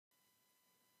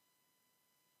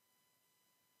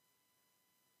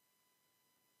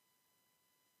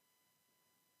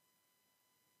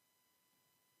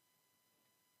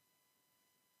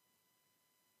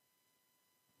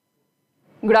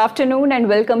Good afternoon and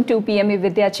welcome to PM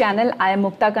eVidya channel. I am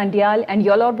Mukta Kandial and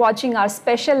you all are watching our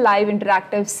special live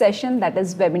interactive session, that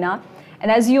is webinar.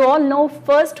 And as you all know,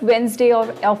 first Wednesday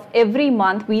of every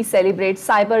month we celebrate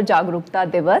Cyber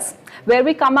Jaagrookta Diwas, where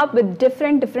we come up with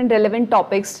different relevant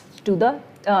topics to the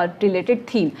related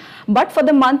theme. But for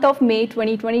the month of May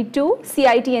 2022,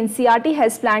 CIT NCERT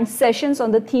has planned sessions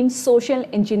on the theme Social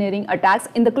Engineering Attacks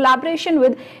in the collaboration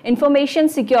with Information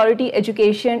Security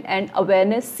Education and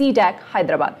Awareness CDAC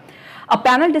Hyderabad. A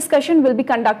panel discussion will be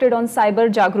conducted on Cyber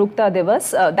Jaagrookta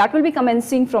Diwas that will be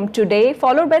commencing from today,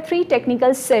 followed by 3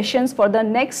 technical sessions for the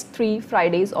next 3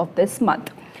 Fridays of this month.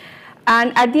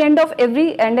 And at the end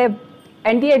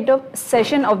of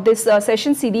session of this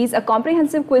session series, a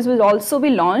comprehensive quiz will also be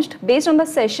launched based on the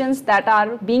sessions that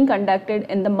are being conducted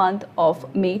in the month of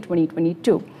May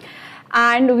 2022.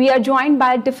 And we are joined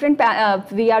by several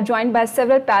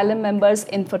panel members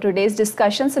for today's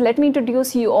discussion. So let me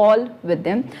introduce you all with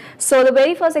them. So the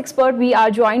very first expert we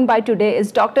are joined by today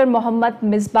is Dr. Mohammad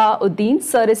Misbah-Uddin.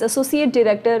 Sir is Associate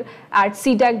Director at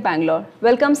CDAC Bangalore.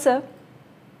 Welcome, sir.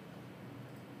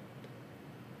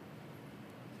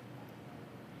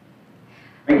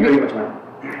 Thank you very much, ma'am.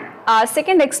 Our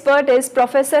second expert is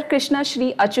Professor Krishna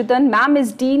Shri Achyutan. Ma'am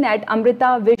is Dean at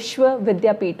Amrita Vishwa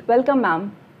Vidyapeeth. Welcome,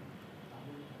 ma'am.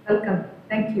 Welcome.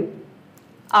 Thank you.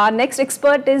 Our next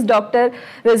expert is Dr.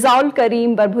 Razaul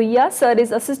Karim Barbhuiya. Sir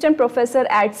is Assistant Professor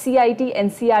at CIT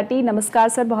NCERT. Namaskar,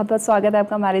 sir. बहुत-बहुत स्वागत है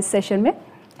आपका हमारे इस session में.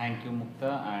 Thank you,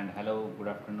 Mukta, and hello, good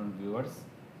afternoon, viewers.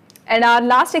 And our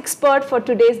last expert for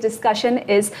today's discussion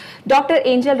is Dr.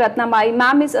 Angel Ratnamai.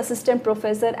 Ma'am is Assistant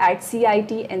Professor at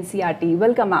CIT NCERT.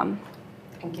 Welcome, ma'am.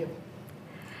 Thank you.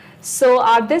 So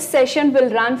this session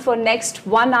will run for next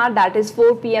 1 hour, that is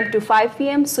 4 p.m. to 5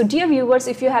 p.m. So dear viewers,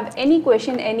 if you have any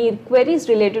question, any queries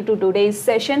related to today's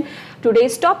session,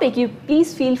 today's topic, you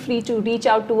please feel free to reach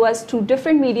out to us through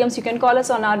different mediums. You can call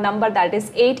us on our number, that is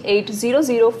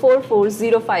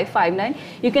 8800440559.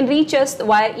 You can reach us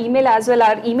via email as well.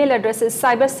 Our email address is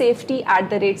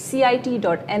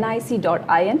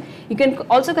cybersafety@cit.nic.in. You can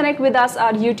also connect with us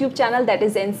our YouTube channel, that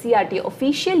is NCERT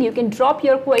Official. You can drop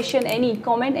your question, any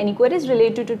comment, any queries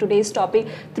related to today's topic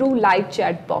through live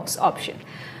chat box option.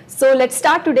 So let's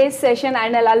start today's session,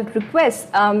 and I'll request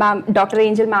Dr.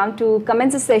 Angel ma'am to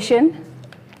commence the session.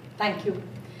 Thank you.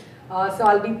 So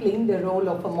I'll be playing the role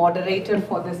of a moderator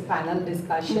for this panel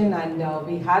discussion, and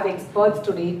we have experts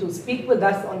today to speak with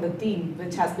us on the theme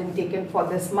which has been taken for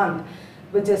this month,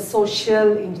 which is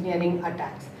social engineering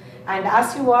attacks. And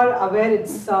as you are aware,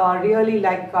 it's really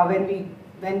like when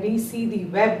we see the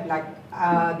web, like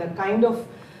the kind of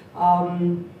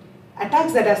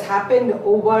attacks that has happened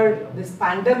over this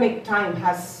pandemic time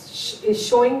is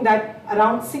showing that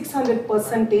around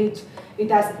 600% it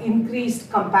has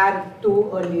increased compared to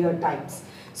earlier times.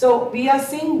 So we are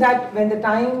seeing that when the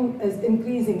time is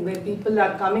increasing, where people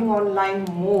are coming online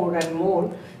more and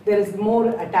more, there is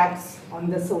more attacks on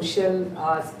the social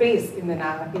space in the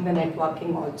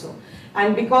networking also.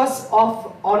 And because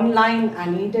of online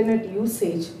and internet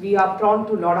usage, we are prone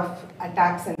to a lot of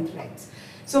attacks and threats.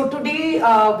 So today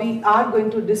we are going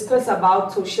to discuss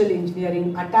about social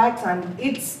engineering attacks and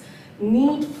its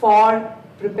need for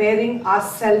preparing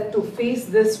ourselves to face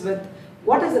this with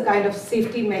what is the kind of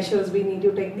safety measures we need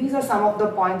to take. These are some of the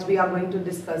points we are going to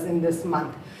discuss in this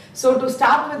month. So to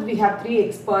start with, we have 3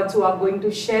 experts who are going to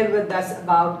share with us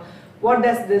about what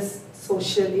does this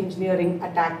social engineering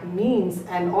attack means,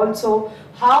 and also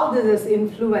how this is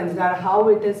influenced or how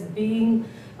it is being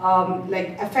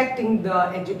affecting the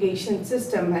education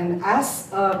system, and as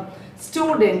a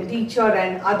student, teacher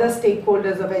and other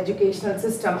stakeholders of educational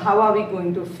system, how are we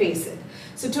going to face it?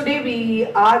 So today we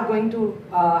are going to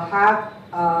have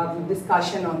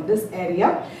discussion on this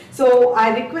area. So I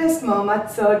request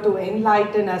Mohammad sir to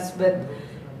enlighten us with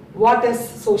what is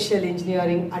social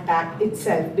engineering attack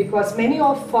itself, because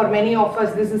for many of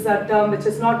us this is a term which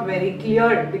is not very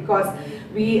clear, because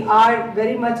we are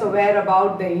very much aware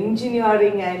about the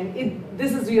engineering, and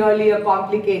this is really a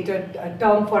complicated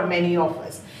term for many of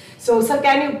us. So sir,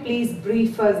 can you please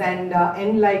brief us and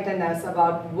enlighten us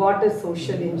about what a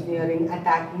social engineering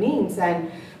attack means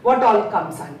and what all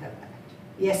comes under that?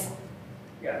 Yes.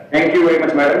 Yeah. Thank you very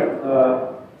much, madam.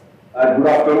 Good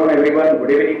afternoon, everyone.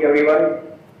 Good evening, everyone.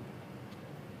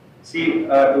 See,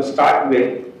 to start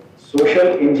with,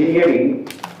 social engineering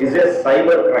is a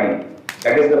cyber crime.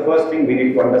 That is the first thing we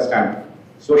need to understand.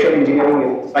 Social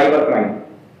engineering is cyber crime.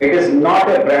 It is not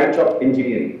a branch of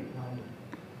engineering.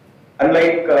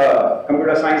 Unlike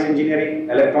computer science engineering,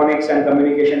 electronics and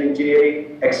communication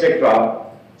engineering, etc.,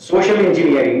 social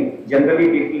engineering, generally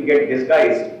people get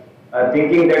disguised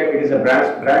thinking that it is a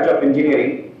branch of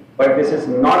engineering, but this is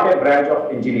not a branch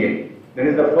of engineering. That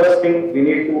is the first thing we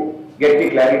need to get the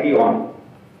clarity on.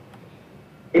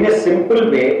 In a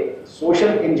simple way, social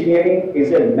engineering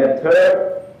is a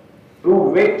method through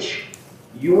which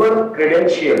your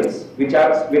credentials, which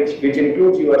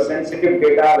includes your sensitive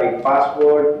data like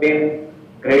password, PIN,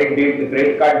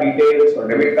 credit card details or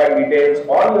debit card details,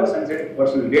 all your sensitive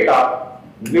personal data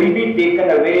will be taken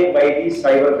away by these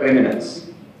cyber criminals.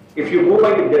 If you go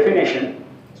by the definition,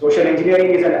 social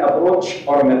engineering is an approach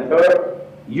or method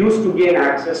used to gain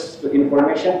access to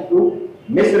information through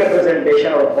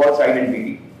misrepresentation or false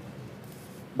identity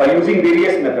by using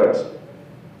various methods.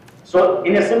 So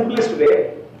in a simplest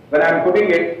way, when I am putting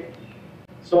it,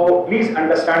 so please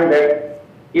understand that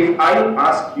if I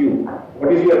ask you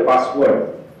what is your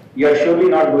password, you are surely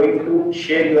not going to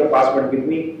share your password with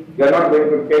me. You are not going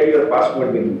to tell your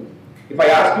password with me. If I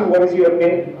ask you what is your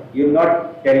PIN, you will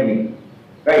not tell me,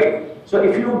 right? So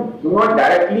if you do not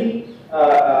directly,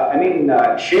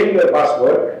 share your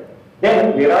password,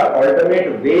 then there are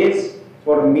alternate ways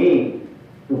for me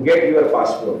to get your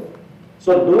password.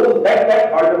 So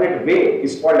that alternate way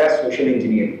is called as social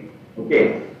engineering,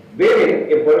 okay?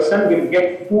 Wherein a person will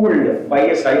get fooled by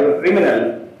a cyber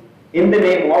criminal in the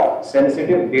name of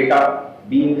sensitive data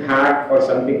being hacked or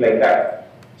something like that.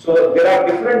 So there are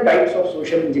different types of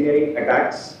social engineering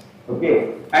attacks,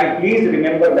 okay? And please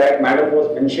remember that Madam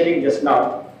was mentioning just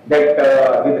now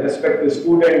that with respect to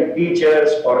student, teachers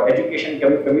or education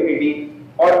community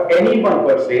or anyone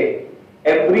per se,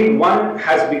 everyone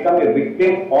has become a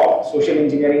victim of social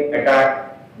engineering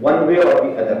attack one way or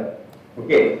the other,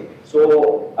 okay?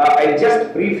 So I'll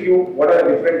just brief you what are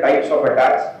the different types of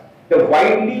attacks. The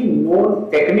widely known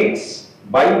techniques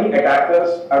by the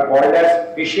attackers are called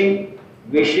as phishing,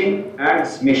 wishing and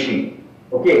smishing,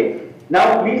 okay?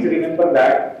 Now please remember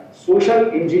that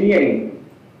social engineering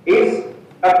is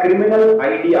a criminal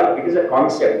idea, it is a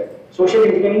concept. Social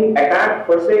engineering attack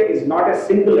per se is not a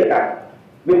single attack.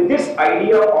 With this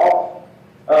idea of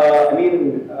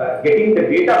getting the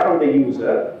data from the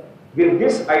user, with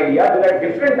this idea there are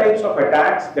different types of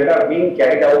attacks that are being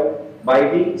carried out by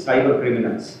the cyber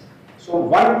criminals. So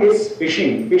one is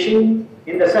phishing. Phishing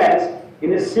in the sense,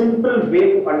 in a simple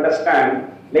way to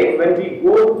understand, like when we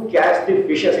go to catch the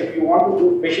fishes, if you want to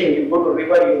do fishing, you go to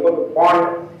river, you go to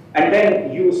pond, and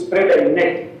then you spread a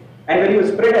net. And when you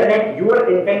spread a net,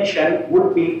 your intention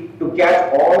would be to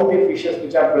catch all the fishes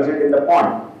which are present in the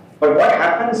pond. But what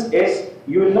happens is,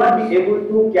 you will not be able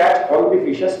to catch all the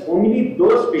fishes, only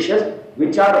those fishes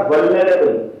which are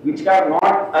vulnerable, which are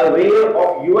not aware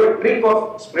of your trick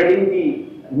of spreading the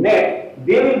net,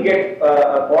 they will get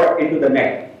caught into the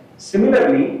net.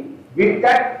 Similarly, with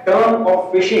that term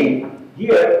of phishing,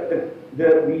 here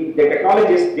the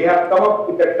technologists, they have come up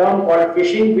with a term called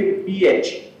phishing with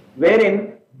PH,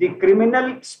 wherein the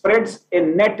criminal spreads a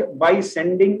net by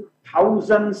sending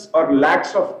thousands or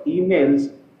lakhs of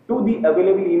emails to the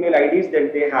available email IDs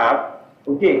that they have,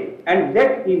 okay, and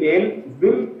that email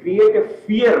will create a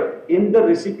fear in the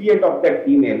recipient of that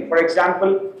email. For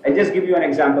example, I just give you an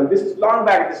example. This is long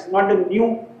back, this is not a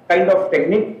new kind of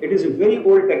technique, it is a very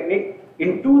old technique.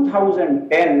 In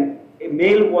 2010, a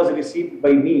mail was received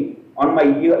by me on my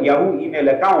Yahoo email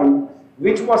account,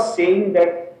 which was saying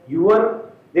that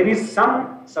there is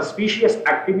some suspicious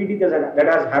activity that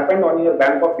has happened on your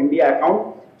Bank of India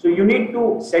account. So you need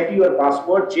to set your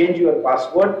password, change your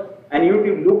password, and you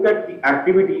need to look at the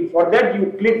activity. For that,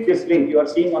 you click this link you are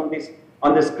seeing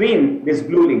on the screen, this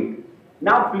blue link.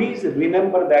 Now please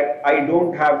remember that I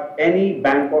don't have any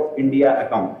Bank of India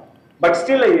account, but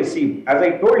still I received. As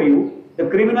I told you, the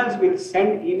criminals will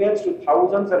send emails to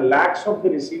thousands or lakhs of the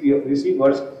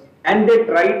receivers, and they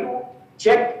try to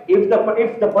check if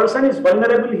the person is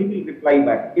vulnerable, he will reply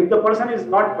back. If the person is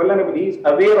not vulnerable, he is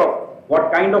aware of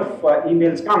what kind of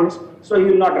emails comes, so he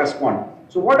will not respond.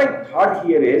 So what I thought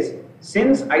here is,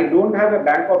 since I don't have a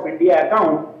Bank of India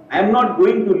account, I am not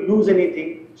going to lose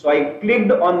anything. So I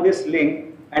clicked on this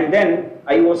link, and then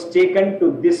I was taken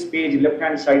to this page,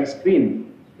 left-hand side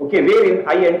screen, okay, wherein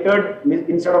I entered,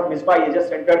 instead of Misbah, I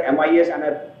just entered MIS, and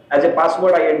as a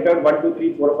password I entered 1, 2,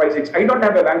 3, 4, 5, 6. I don't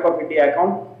have a Bank of India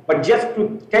account, but just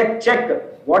to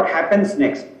check what happens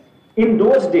next. In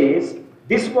those days,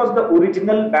 this was the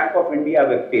original Bank of India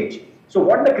web page. So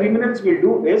what the criminals will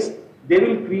do is, they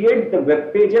will create the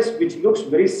web pages which looks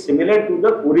very similar to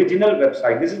the original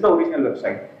website. This is the original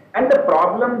website. And the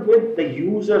problem with the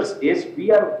users is,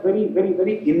 we are very, very,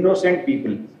 very innocent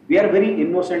people. We are very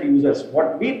innocent users.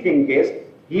 What we think is,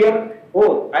 here,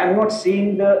 oh, I am not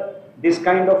seeing this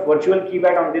kind of virtual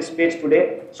keypad on this page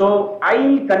today. So I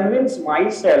will convince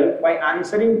myself by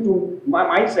answering to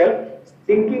myself,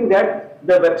 thinking that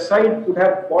the website could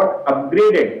have got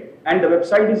upgraded and the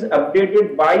website is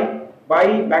updated by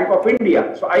Bank of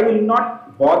India. So I will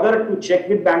not bother to check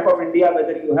with Bank of India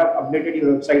whether you have updated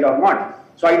your website or not.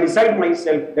 So I decide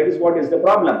myself, that is what is the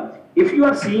problem. If you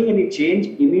are seeing any change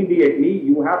immediately,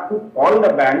 you have to call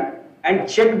the bank and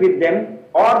check with them,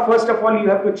 or first of all you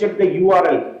have to check the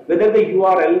URL, whether the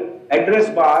URL address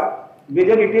bar,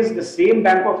 whether it is the same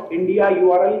Bank of India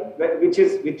URL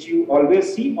which you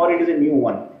always see, or it is a new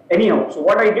one. Anyhow, so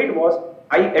what I did was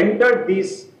I entered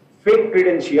these fake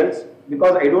credentials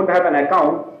because I don't have an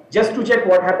account, just to check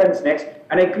what happens next,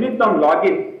 and I clicked on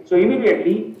login. So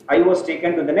immediately I was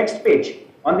taken to the next page.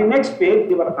 On the next page,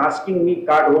 they were asking me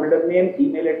card holder name,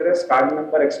 email address, card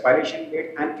number, expiration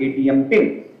date, and ATM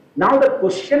PIN. Now the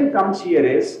question comes here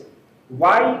is,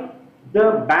 why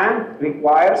the bank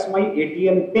requires my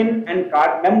ATM PIN and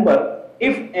card number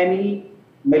if any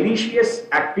malicious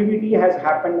activity has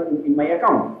happened in my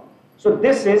account? So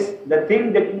this is the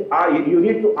thing that you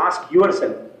need to ask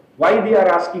yourself, why they are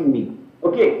asking me.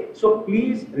 Okay, so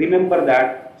please remember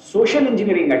that social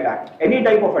engineering attack, any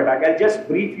type of attack, I'll just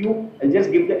brief you, I'll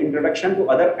just give the introduction to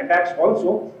other attacks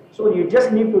also. So you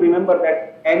just need to remember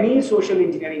that any social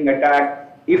engineering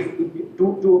attack, if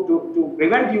to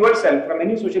prevent yourself from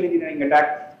any social engineering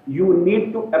attack, you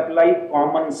need to apply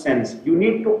common sense. You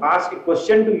need to ask a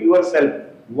question to yourself,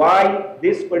 why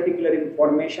this particular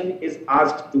information is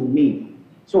asked to me.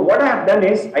 So what I have done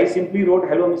is, I simply wrote,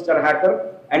 hello Mr. Hacker,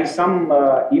 and some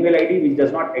email ID which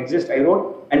does not exist I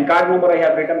wrote, and card number I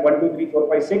have written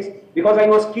 123456, because I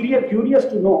was curious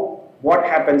to know what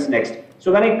happens next.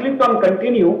 So when I clicked on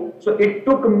continue, so it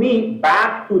took me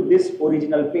back to this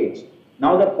original page.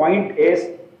 Now the point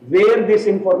is where this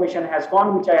information has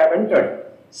gone which I have entered.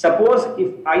 Suppose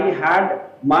if I had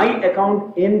my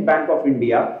account in Bank of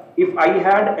India, if I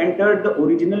had entered the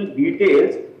original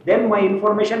details, then my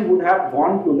information would have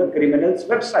gone to the criminal's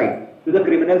website, to the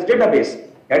criminal's database.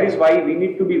 That is why we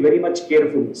need to be very much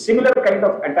careful. Similar kind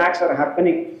of attacks are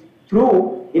happening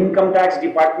through income tax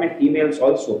department emails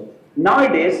also.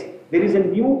 Nowadays, there is a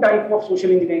new type of social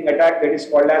engineering attack that is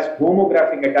called as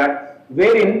homographic attack,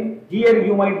 wherein here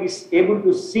you might be able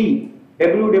to see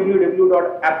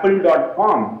www.apple.com.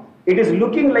 It is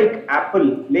looking like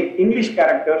Apple, like English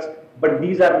characters, but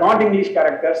these are not English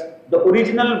characters. The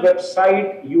original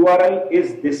website URL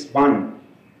is this one.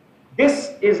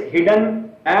 This is hidden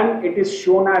and it is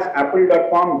shown as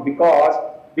apple.com because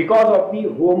of the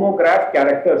homograph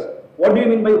characters. What do you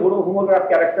mean by homograph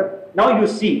character? Now you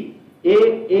see A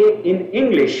in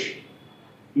English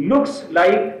looks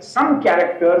like some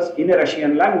characters in a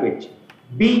Russian language.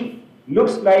 B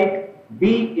looks like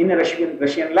B in a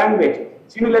Russian language.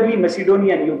 Similarly,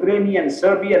 Macedonian, Ukrainian,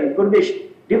 Serbian, Kurdish,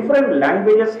 different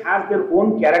languages have their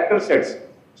own character sets.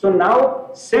 So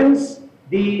now, since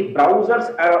the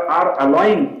browsers are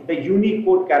allowing the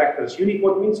Unicode characters,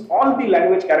 Unicode means all the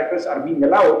language characters are being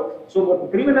allowed. So what the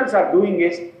criminals are doing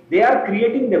is, they are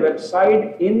creating the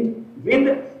website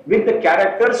with the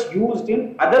characters used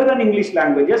in other than English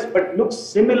languages, but looks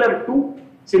similar to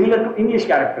English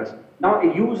characters. Now a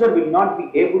user will not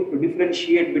be able to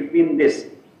differentiate between this.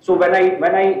 So when I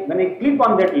click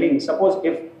on that link, suppose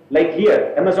if like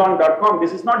here Amazon.com,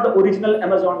 this is not the original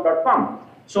Amazon.com.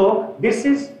 So this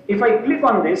is, if I click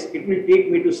on this, it will take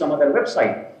me to some other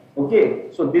website. Okay,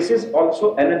 so this is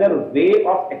also another way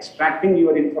of extracting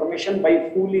your information by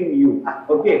fooling you.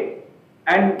 Okay,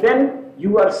 and then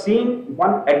you are seeing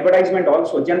one advertisement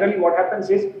also. Generally what happens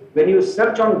is, when you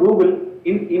search on Google,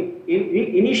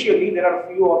 initially there are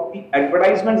few of the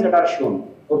advertisements that are shown.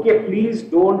 Okay, please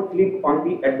don't click on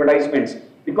the advertisements,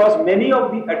 because many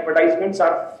of the advertisements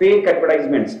are fake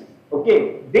advertisements.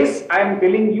 Okay, this I am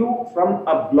telling you from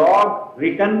a blog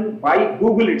written by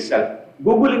Google itself.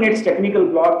 Google in its technical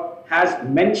blog has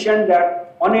mentioned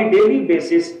that on a daily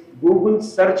basis, Google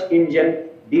search engine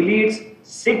deletes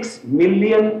 6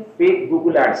 million fake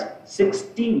Google ads,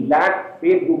 60 lakh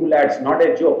fake Google ads, not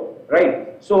a joke,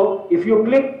 right? So if you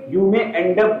click, you may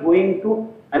end up going to,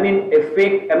 a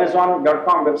fake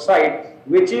Amazon.com website,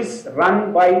 which is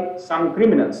run by some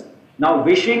criminals. Now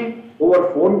wishing,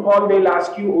 over phone call, they'll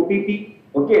ask you OTP.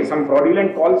 Okay, some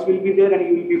fraudulent calls will be there and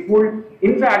you will be fooled.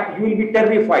 In fact, you will be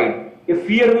terrified. A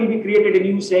fear will be created in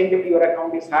you saying that your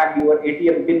account is hacked, your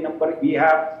ATM PIN number we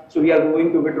have, so we are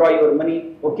going to withdraw your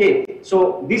money. Okay,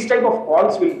 so this type of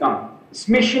calls will come.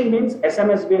 Smishing means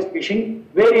SMS-based phishing,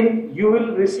 wherein you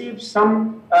will receive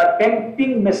some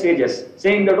tempting messages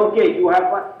saying that okay, you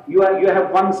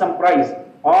have won some prize,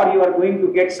 or you are going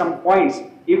to get some points.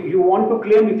 If you want to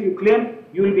claim, if you claim,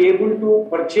 you will be able to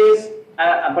purchase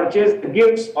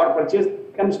gifts or purchase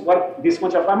items worth this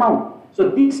much of amount. So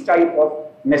these type of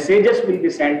messages will be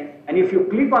sent, and if you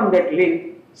click on that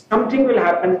link, something will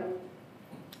happen.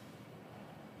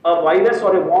 A virus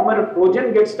or a worm or a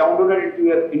Trojan gets downloaded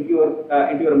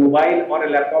into your mobile or a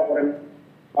laptop,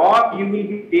 or you will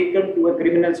be taken to a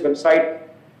criminal's website.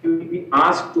 You will be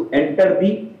asked to enter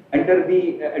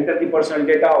the personal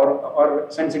data or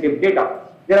sensitive data.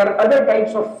 There are other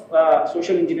types of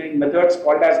social engineering methods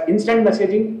called as instant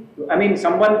messaging. I mean,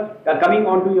 someone coming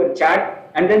onto your chat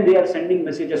and then they are sending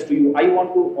messages to you. I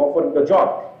want to offer the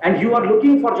job, and you are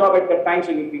looking for job at that time,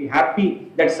 so you'll be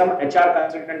happy that some HR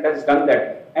consultant has done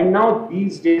that. And now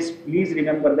these days, please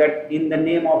remember that in the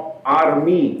name of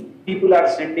army, people are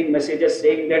sending messages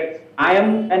saying that I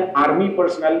am an army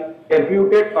personnel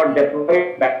deputed or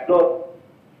deployed Bangalore,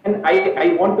 and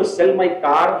I want to sell my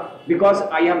car because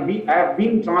I have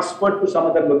been transferred to some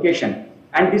other location,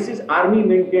 and this is army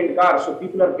maintained car, so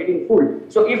people are getting fooled.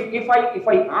 So if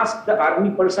I ask the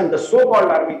army person, the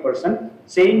so-called army person,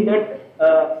 saying that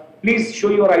please show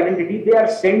your identity, they are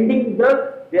sending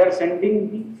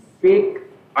the fake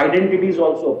identities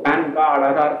also, PAN card,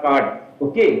 Aadhaar card.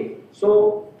 Okay,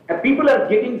 so people are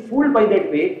getting fooled by that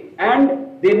way,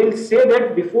 and they will say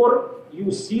that before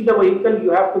you see the vehicle,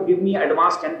 you have to give me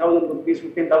advance 10,000 rupees,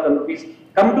 15,000 rupees,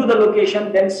 come to the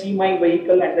location, then see my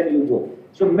vehicle, and then you go.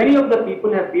 So many of the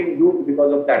people have been duped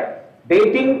because of that.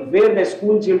 Dating, where the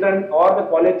school children or the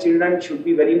college children should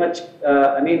be very much,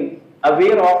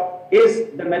 aware of,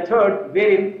 is the method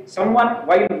wherein someone,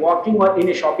 while walking or in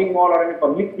a shopping mall or in a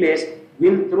public place,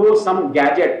 will throw some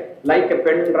gadget like a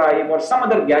pen drive or some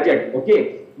other gadget.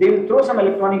 Okay, they will throw some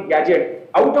electronic gadget.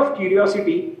 Out of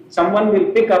curiosity, someone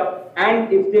will pick up,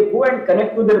 and if they go and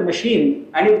connect to their machine,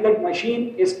 and if that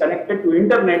machine is connected to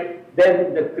internet,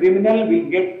 then the criminal will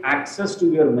get access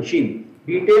to your machine.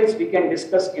 Details we can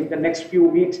discuss in the next few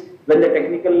weeks when the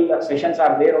technical sessions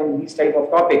are there on these type of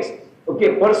topics.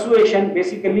 Okay, persuasion,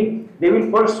 basically they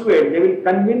will persuade, they will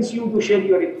convince you to share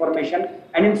your information.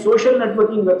 And in social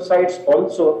networking websites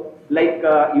also, like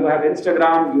you have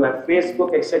Instagram, you have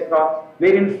Facebook, etc.,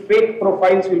 wherein fake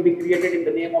profiles will be created in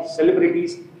the name of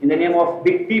celebrities, in the name of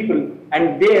big people,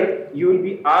 and there you will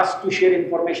be asked to share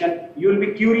information. You will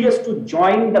be curious to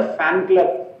join the fan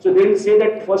club. So they will say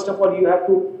that first of all you have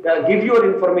to give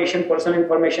your information, personal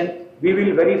information, we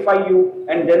will verify you,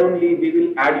 and then only we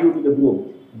will add you to the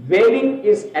group. Whaling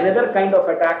is another kind of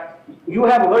attack. You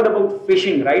have heard about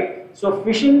phishing, right? So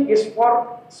phishing is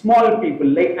for small people,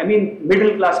 like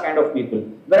middle class kind of people,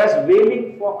 whereas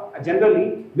whaling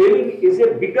is a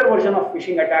bigger version of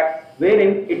phishing attack,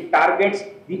 wherein it targets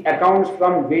the accounts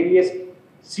from various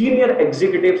senior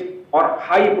executives or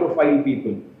high profile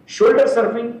people. Shoulder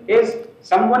surfing is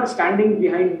someone standing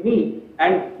behind me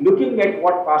and looking at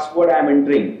what password I am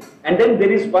entering. And then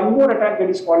there is one more attack that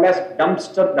is called as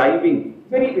dumpster diving.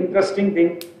 Very interesting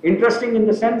thing. Interesting in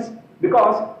the sense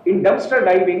because in dumpster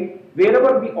diving,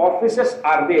 wherever the offices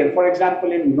are there, for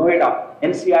example in Noida,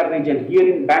 NCR region, here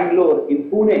in Bangalore, in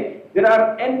Pune, there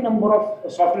are n number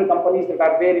of software companies that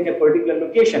are there in a particular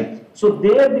location. So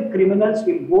there the criminals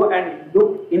will go and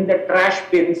look in the trash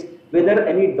bins whether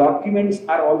any documents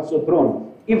are also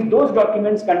thrown. If those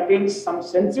documents contain some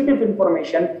sensitive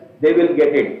information, they will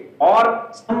get it. Or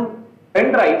some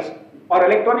pen drives or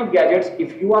electronic gadgets,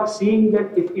 if you are seeing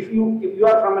that, if you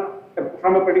are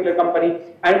from a particular company,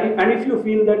 and if you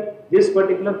feel that this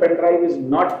particular pen drive is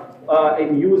not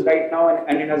in use right now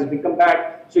and it has become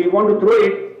bad, so you want to throw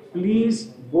it,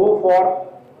 please go for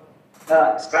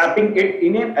scrapping it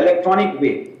in an electronic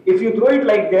way. If you throw it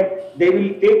like that, they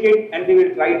will take it and they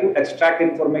will try to extract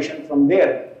information from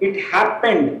there. It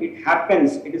happened, it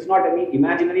happens. It is not any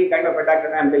imaginary kind of attack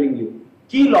that I am telling you.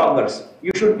 Key loggers,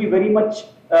 you should be very much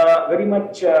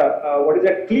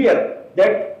clear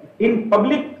that in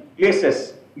public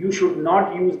places, you should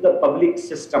not use the public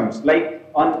systems. Like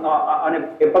on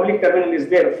a public terminal is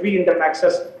there, free internet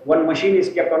access, one machine is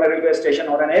kept on a railway station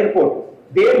or an airport.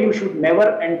 There you should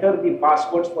never enter the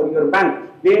passwords for your bank.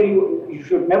 There you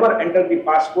should never enter the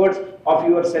passwords of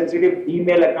your sensitive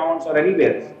email accounts or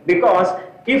anywhere. Because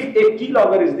if a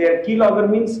keylogger is there, keylogger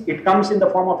means it comes in the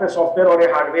form of a software or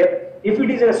a hardware. If it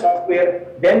is a software,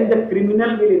 then the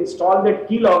criminal will install that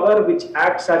keylogger which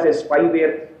acts as a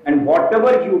spyware, and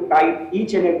whatever you type,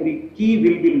 each and every key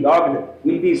will be logged,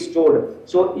 will be stored.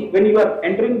 So when you are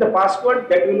entering the password,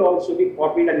 that will also be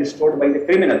copied and stored by the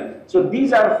criminal. So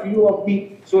these are a few of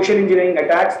the social engineering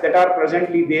attacks that are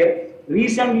presently there.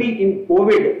 Recently in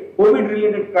COVID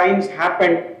related crimes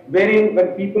happened, wherein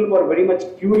when people were very much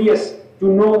curious to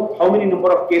know how many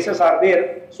number of cases are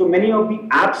there. So many of the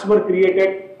apps were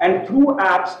created, and through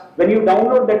apps, when you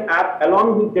download that app,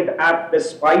 along with that app, the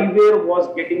spyware was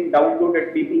getting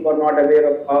downloaded. People were not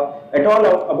aware of at all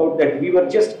about that. We were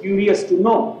just curious to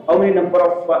know how many number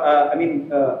of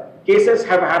cases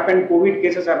have happened, COVID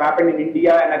cases have happened in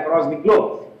India and across the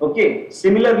globe. Okay.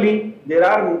 Similarly, there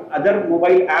are other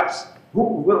mobile apps,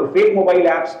 fake mobile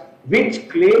apps, which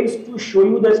claims to show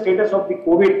you the status of the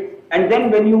COVID. And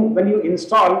then when you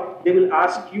install, they will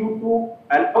ask you to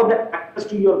allow the access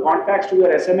to your contacts, to your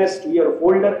SMS, to your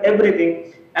folder,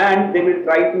 everything, and they will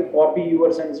try to copy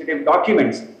your sensitive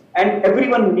documents. And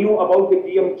everyone knew about the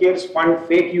PM Cares Fund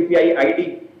fake UPI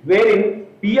ID, wherein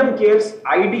PM Cares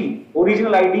ID,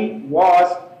 original ID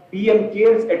was PM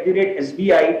Cares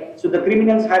 @SBI. So the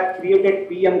criminals had created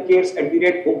PM Cares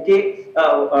 @OK,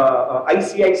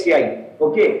 ICICI.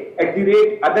 Okay,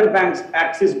 other banks,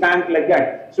 Axis Bank, like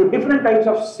that. So different types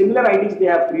of similar IDs they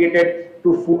have created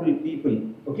to fool people.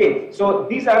 Okay, so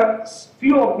these are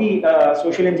few of the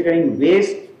social engineering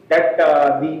ways that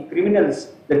the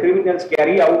criminals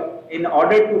carry out in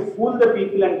order to fool the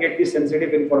people and get this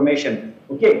sensitive information.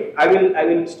 Okay, I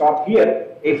will stop here.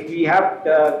 If we have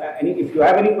if you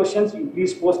have any questions, you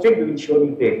please post it. We will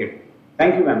surely take it.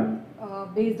 Thank you, ma'am.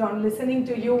 Based on listening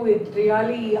to you, it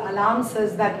really alarms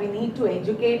us that we need to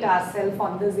educate ourselves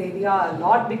on this area a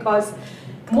lot, because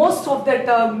most of the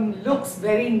term looks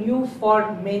very new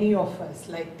for many of us.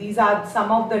 Like, these are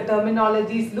some of the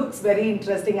terminologies looks very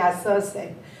interesting, as sir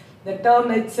said. The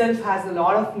term itself has a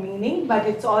lot of meaning, but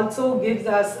it also gives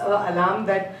us an alarm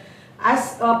that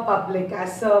as a public,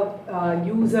 as a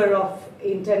user of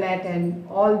internet and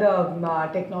all the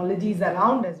technologies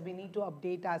around us, we need to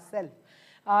update ourselves.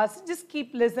 So just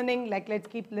keep listening, let's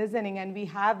keep listening. And we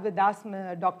have with us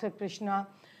Dr. Krishna.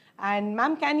 And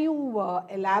ma'am, can you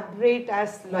elaborate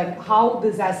as how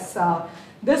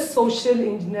this social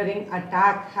engineering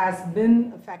attack has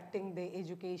been affecting the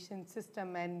education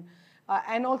system,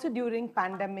 and also during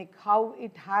pandemic, how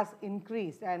it has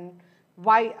increased and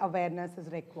why awareness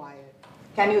is required?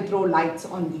 Can you throw lights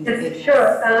on these areas?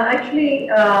 Sure. Actually,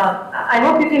 I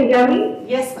hope you can hear me.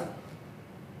 Yes, ma'am.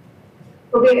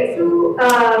 Okay, so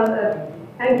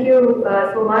thank you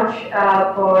so much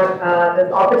for this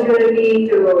opportunity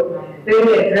to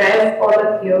really address all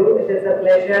of you. It is a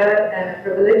pleasure and a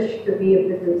privilege to be able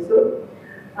to do so.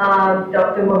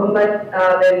 Dr. Mohammed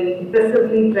very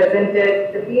impressively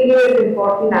presented the various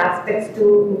important aspects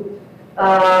to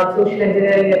social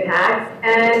engineering attacks,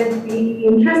 and the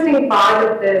interesting part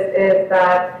of this is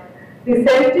that the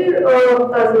center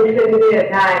of a social engineering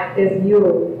attack is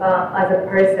you as a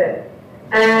person.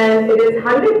 And it is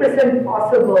 100%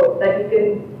 possible that you can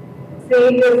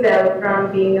save yourself from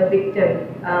being a victim.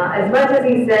 As much as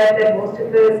he said that most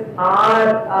of us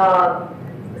are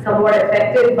somewhat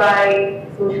affected by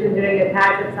social engineering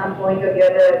attacks at some point or the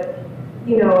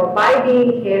other, by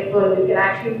being careful, you can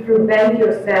actually prevent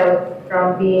yourself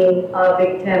from being a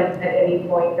victim at any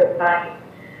point of time.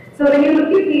 So when you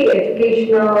look at the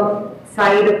educational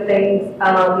side of things,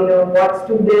 what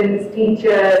students,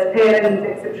 teachers, parents,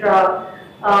 etc.,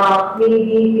 may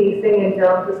be facing in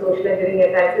terms of social engineering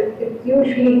attacks, it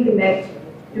usually connects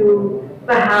to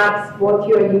perhaps what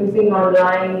you're using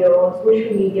online, your own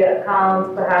social media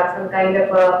accounts, perhaps some kind of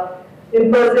a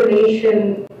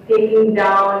impersonation, taking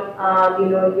down,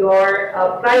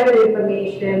 your private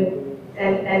information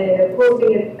and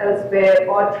posting it elsewhere,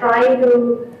 or trying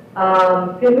to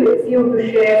convince you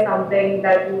to share something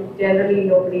that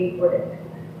generally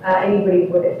anybody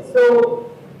wouldn't. So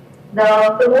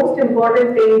the most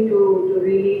important thing to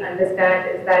really understand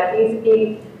is that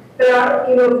basically there are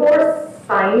 4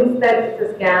 signs that it's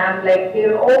a scam. Like,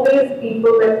 there are always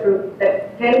people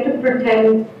that tend to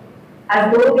pretend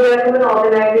as though they are from an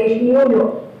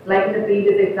organization like in the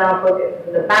previous example, they're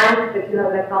from the bank that you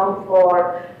have an account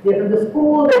for, they're from the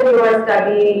school that you are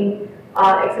studying,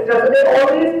 etc. So they're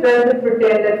always trying to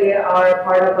pretend that they are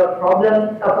part of a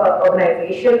problem, of an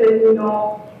organization that you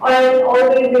know, and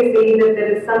always they say that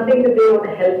there is something that they want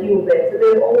to help you with. So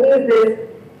there's always this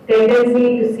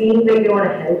tendency to seem like they want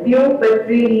to help you, but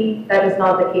really that is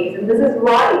not the case. And this is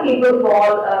why people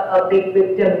fall a big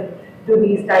victim to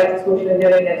these types of social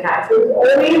engineering attacks. So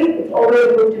it's always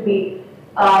good to be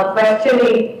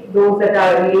questioning those that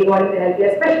are really wanting to help you,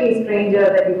 especially strangers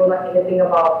that you don't know anything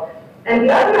about. And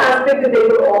the other aspect is they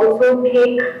will also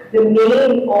take the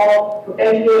name of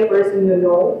potentially a person you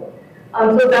know.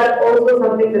 So that's also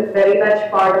something that's very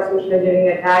much part of social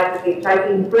engineering attacks. They try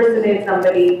to impersonate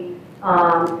somebody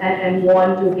and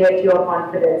want to get your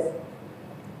confidence.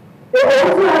 They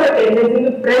also have a tendency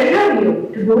to pressure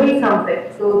you to doing something.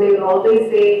 So they will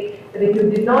always say, that if you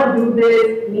did not do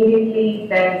this immediately,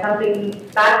 then something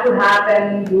bad could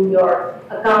happen. Your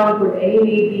account could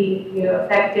anyway be,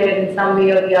 affected in some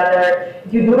way or the other.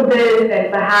 If you do this,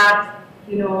 then perhaps,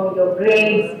 your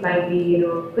grades might be,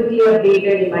 quickly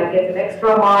updated. You might get some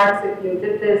extra marks if you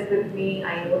did this with me.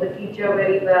 I know the teacher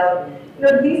very well.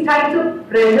 These types of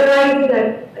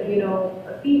pressurizing,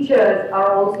 features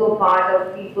are also part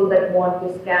of people that want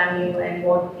to scam you and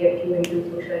want to get you into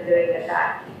social engineering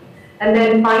attack. And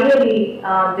then finally,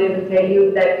 they will tell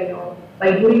you that,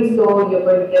 by doing so, you're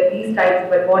going to get these types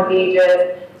of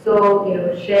advantages. So,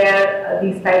 share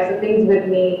these types of things with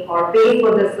me or pay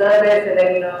for the service, and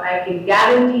then, I can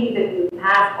guarantee that you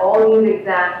pass all these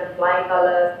exams with flying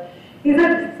colors. These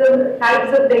are some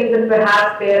types of things that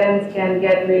perhaps parents can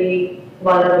get really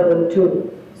vulnerable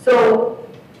to. So,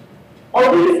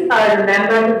 always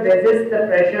remember to resist the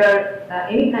pressure,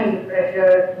 any kind of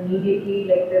pressure immediately,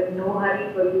 like there's no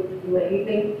hurry for you to do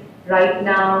anything right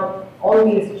now.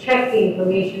 Always check the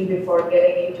information before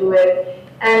getting into it.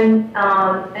 And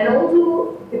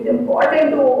also, it's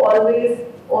important to always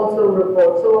also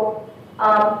report.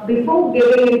 So, before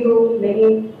getting into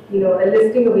many, a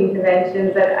listing of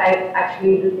interventions that I've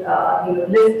actually,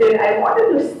 listed, I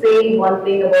wanted to say one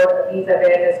thing about these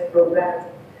awareness programs.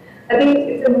 I think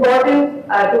it's important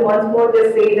to once more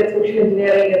just say that social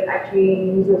engineering is actually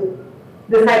uses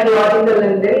the psychological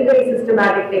and very, very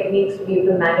systematic techniques to be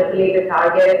able to manipulate a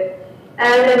target.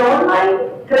 And an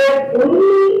online threat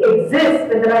only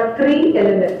exists when there are three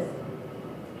elements.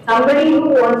 Somebody who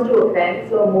wants to offend,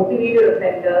 so a motivated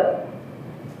offender,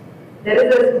 there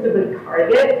is a suitable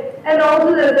target, and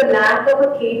also there is a lack of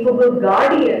a capable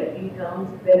guardian in terms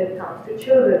when it comes to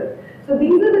children. So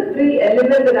these are the three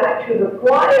elements that are actually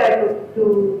required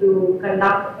to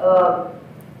conduct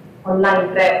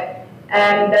online threat.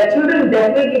 And children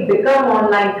definitely become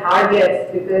online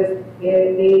targets because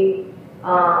they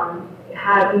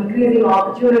have increasing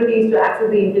opportunities to access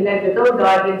the internet without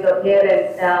guardians or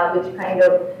parents, which kind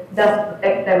of does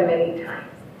protect them many times.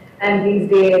 And these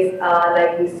days,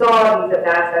 like we saw, these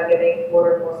attacks are getting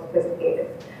more and more sophisticated.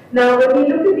 Now, when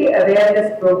we look at the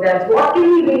awareness programs, what can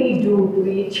we really do to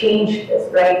really change this,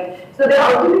 right? So the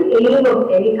ultimate aim of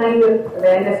any kind of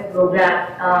awareness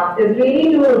program is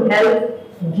really to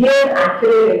help give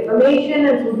accurate information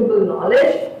and suitable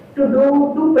knowledge to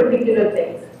do two particular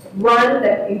things. One,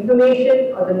 that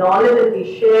information or the knowledge that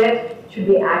we share should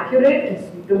be accurate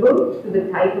and suitable to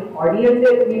the type of audience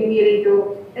they're communicating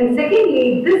to. And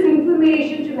secondly, this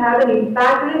information should have an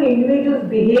impact on an individual's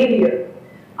behavior.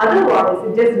 Otherwise,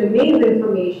 it just remains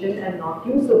information and not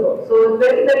usable. So it's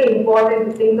very, very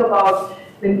important to think about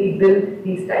when we build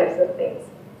these types of things.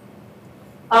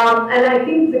 And I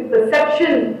think the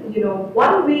perception,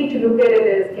 one way to look at it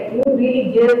is, can you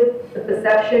really give the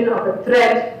perception of a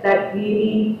threat that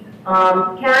really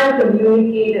can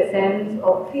communicate a sense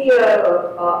of fear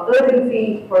or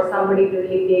urgency for somebody to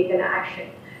really take an action.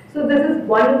 So this is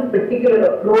one particular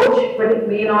approach, but it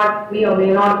may or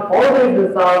may not always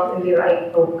result in the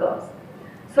right outcomes.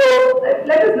 So let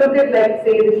us look at, like,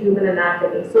 say, the human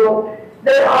anatomy. So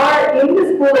there are, in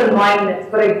the school environments,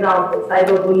 for example,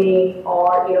 cyberbullying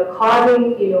or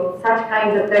causing such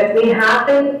kinds of threats may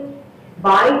happen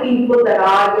by people that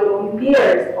are your own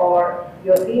peers or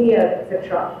your seniors,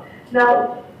 etc.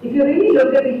 Now, if you really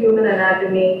look at the human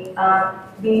anatomy,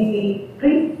 the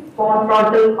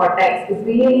prefrontal cortex is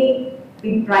really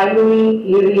the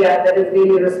primary area that is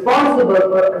really responsible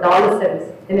for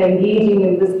adolescents in engaging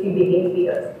in risky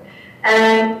behaviors.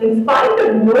 And in spite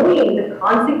of knowing the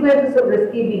consequences of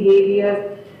risky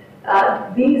behaviors,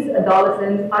 these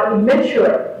adolescents are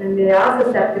immature and they are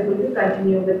susceptible to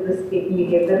continue with risky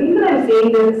behavior. The reason I'm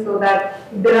saying this is so that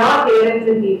if there are parents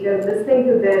and teachers listening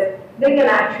to this, they can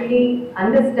actually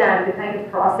understand the kind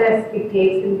of process it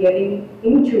takes in getting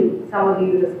into some of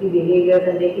these risky behaviors,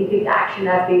 and they can take action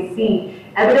as they see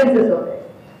evidences of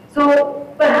it.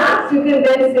 So perhaps you can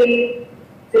then say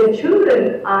the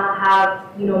children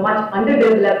have much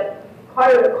underdeveloped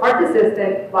cortices,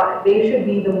 and they should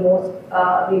be the most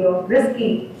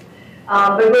risky.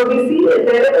 But what we see is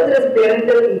wherever there is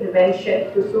parental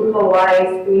intervention to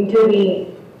supervise, to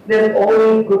intervene, there's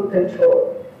always good control.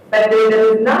 But where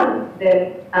there is none,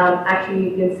 then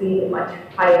actually you can see a much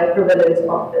higher prevalence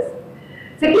of this.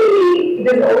 Secondly,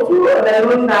 there's also a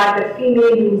well-known fact that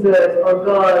female users or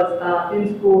girls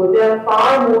in school, they are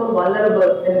far more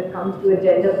vulnerable when it comes to a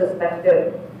gender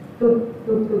perspective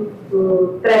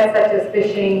to threats such as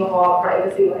phishing or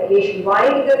privacy violation. Why?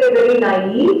 Because they're very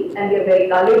naive and they're very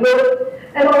gullible.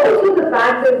 And also the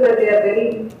fact is that they are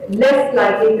very less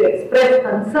likely to express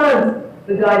concerns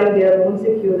regarding their own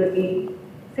security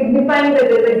signifying that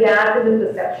there's a gap in the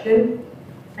perception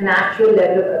and actual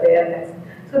level of awareness.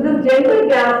 So this gender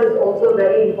gap is also a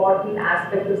very important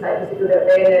aspect of psychosocial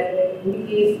awareness, and it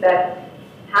indicates that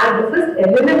the first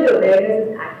element of awareness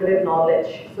is accurate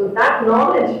knowledge. So that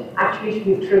knowledge actually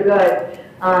should be triggered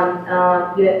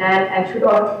and should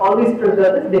always trigger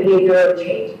this behavioral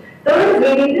change. Third is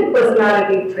really the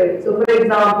personality trait. So for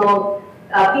example,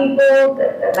 people,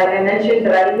 like I mentioned,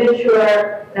 that are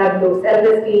immature, they have low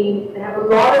self-esteem, they have a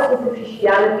lot of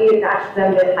superficiality attached to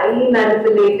them, they're highly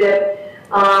manipulative,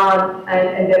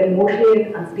 and they're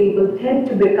emotionally unstable, tend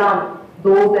to become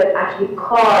those that actually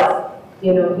cause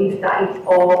these types of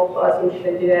social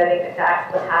engineering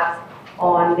attacks perhaps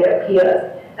on their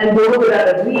peers. And those that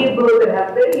are agreeable, that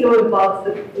have very low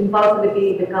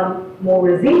impulsivity, become more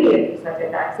resilient to such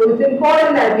attacks. So it's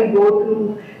important as we go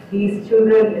through these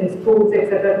children in schools,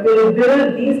 etc., to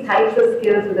build these types of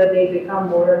skills so that they become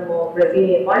more and more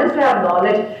resilient. One is to have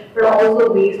knowledge, but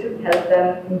also ways to help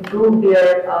them improve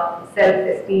their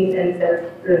self-esteem and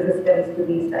self-resistance to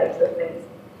these types of things.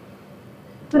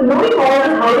 So knowing all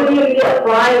this, how do we really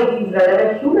apply these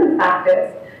relevant human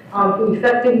factors to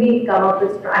effectively come up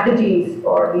with strategies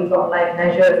for these online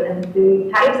measures? And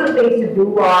the types of things to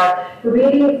do are to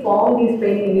really inform these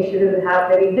training initiatives and have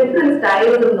very different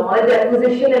styles of knowledge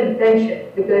acquisition and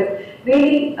retention, because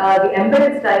really the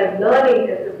embedded style of learning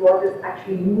is what is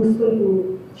actually useful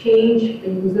to change the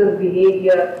user's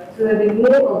behavior so that they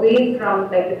move away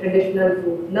from like the traditional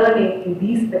learning in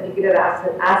these particular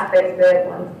aspects where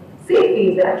one's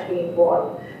safety is actually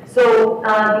involved. So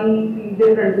the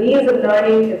different ways of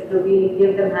learning is to really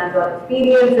give them hands-on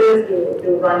experiences,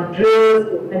 to run drills,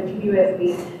 to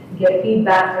continuously get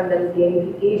feedback from them,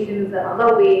 gamifications,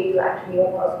 another way to actually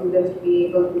allow students to be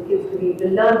able, kids to be able to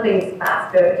learn things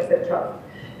faster, etc.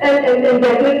 And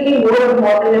definitely more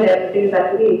important than everything is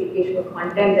actually educational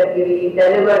content that we really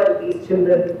deliver to these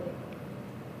children.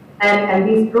 And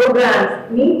these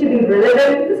programs need to be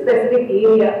relevant to the specific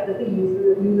area that the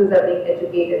users are being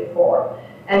educated for.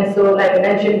 And so, like I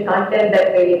mentioned, content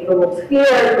that really provokes fear,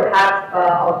 perhaps,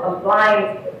 or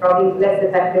compliance, probably is less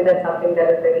effective than something that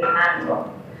is very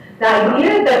hands-on. The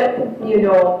idea that,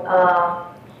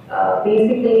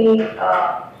 basically,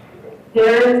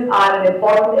 parents are an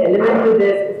important element to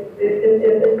this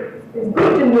is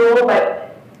good to know,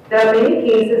 but there are many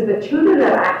cases where children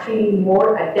are actually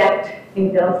more adept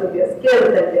in terms of their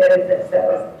skills than parents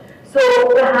themselves. So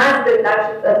perhaps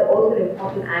that's also an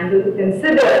important angle to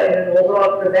consider in an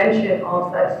overall prevention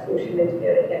of such social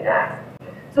engineering attacks.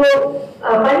 So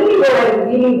finally, what I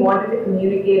really wanted to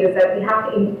communicate is that we have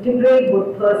to integrate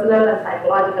both personal and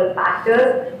psychological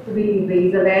factors to really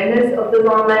raise awareness of this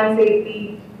online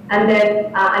safety. And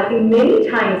then I think many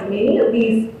times, many of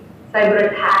these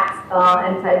cyber attacks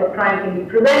and cybercrime can be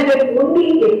prevented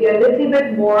only if we are a little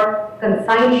bit more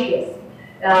conscientious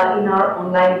in our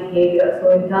online behavior.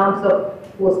 So in terms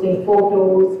of posting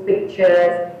photos,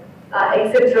 pictures,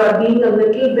 etc., being a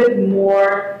little bit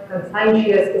more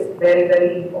conscientious is very,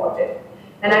 very important.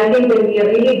 And I think when we are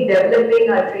really developing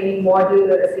our training module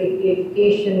or a safety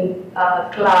education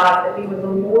class, I think one of the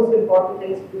most important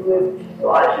things to do is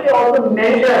to actually also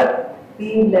measure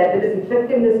the level of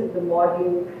effectiveness of the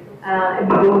module. And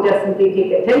we don't just simply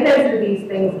take attendance to these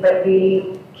things, but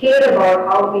really care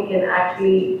about how we can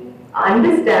actually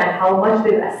understand how much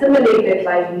they've assimilated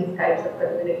by these types of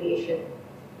communication.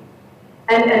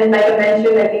 And like I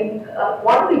mentioned, I think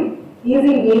one of the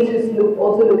easy ways is to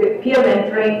also look at peer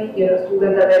mentoring.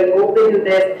 Students are very open to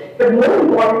this, but more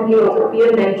importantly, also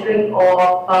peer mentoring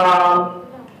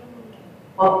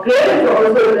of parents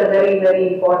also is a very,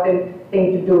 very important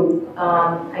thing to do,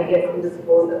 I guess, in this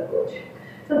whole approach.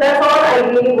 So that's all I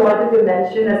really wanted to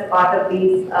mention as part of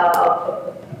these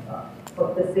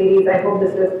of the series. I hope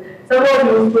this was somewhat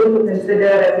useful to consider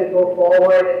as we go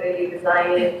forward and really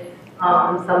designing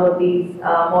some of these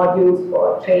modules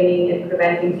for training and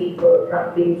preventing people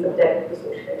from being subjected to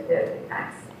social engineering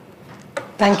attacks.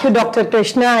 Thank you, Dr.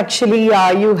 Krishna. Actually,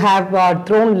 you have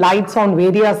thrown lights on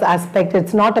various aspects.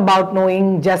 It's not about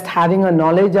knowing, just having a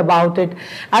knowledge about it.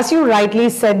 As you rightly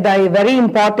said, the very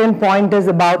important point is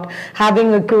about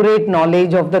having accurate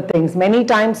knowledge of the things. Many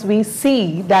times we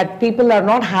see that people are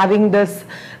not having this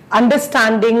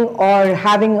understanding or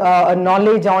having a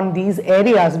knowledge on these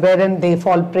areas wherein they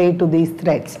fall prey to these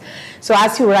threats. So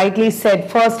as you rightly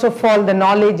said, first of all, the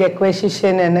knowledge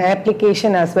acquisition and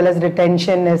application as well as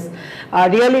retention is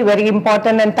really very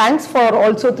important. And thanks for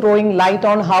also throwing light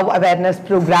on how awareness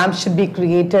programs should be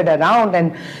created around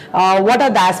and what are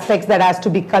the aspects that has to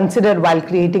be considered while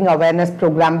creating awareness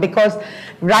program. Because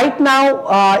right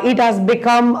now it has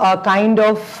become a kind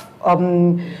of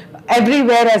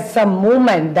everywhere as some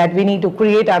movement that we need to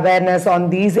create awareness on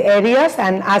these areas,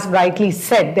 and as rightly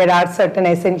said, there are certain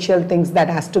essential things that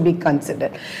has to be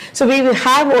considered. So we will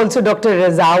have also Dr.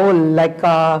 Razaul, like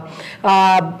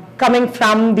coming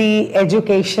from the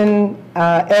education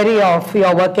area of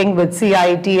you're working with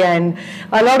CIT, and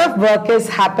a lot of work is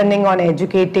happening on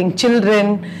educating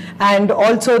children and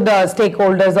also the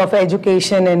stakeholders of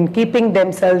education and keeping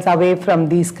themselves away from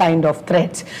these kind of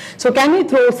threats. So can you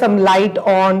throw some light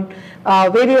on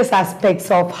various aspects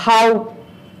of how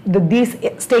these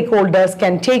stakeholders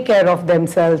can take care of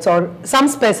themselves, or some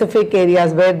specific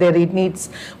areas where there needs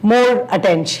more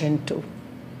attention to?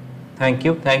 Thank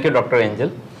you, Dr.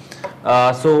 Angel.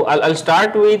 So I'll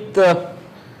start with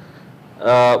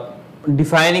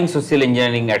defining social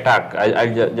engineering attack.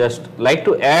 I'll just like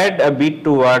to add a bit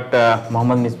to what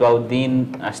Mohammad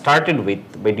Misbahuddin started with,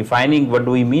 by defining what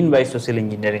do we mean by social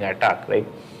engineering attack, right?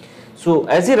 So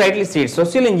as he rightly said,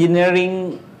 social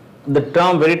engineering, the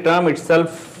very term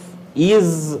itself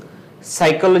is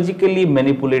psychologically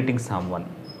manipulating someone,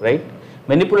 right?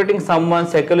 Manipulating someone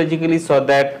psychologically so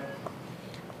that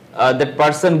that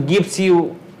person gives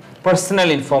you personal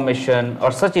information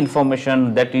or such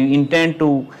information that you intend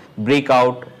to break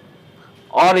out,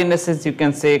 or in a sense you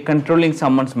can say controlling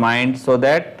someone's mind so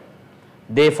that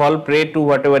they fall prey to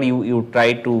whatever you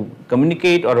try to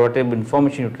communicate or whatever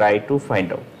information you try to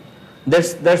find out.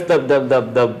 That's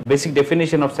the basic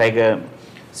definition of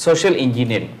social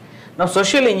engineering. Now,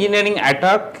 social engineering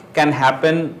attack can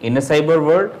happen in a cyber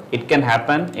world, it can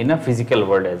happen in a physical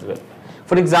world as well.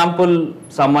 For example,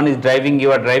 someone is driving,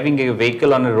 you are driving a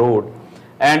vehicle on a road,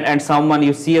 and someone,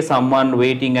 you see someone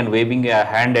waiting and waving a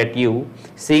hand at you,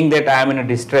 saying that I am in a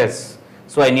distress,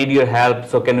 so I need your help,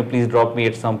 so can you please drop me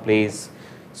at some place.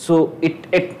 So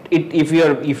if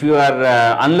you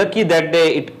are unlucky that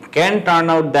day, it can turn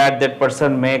out that that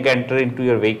person may enter into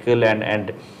your vehicle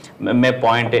and may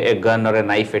point a gun or a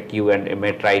knife at you and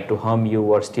may try to harm you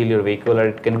or steal your vehicle, or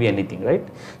it can be anything, right?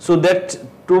 So that,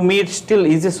 to me, it still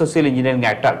is a social engineering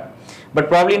attack. But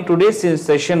probably in today's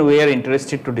session we are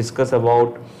interested to discuss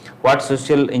about what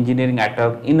social engineering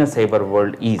attack in a cyber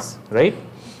world is, right?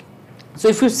 So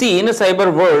if you see, in a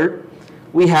cyber world,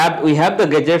 we have the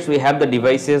gadgets, we have the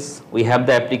devices, we have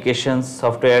the applications,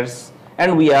 softwares,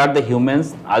 and we are the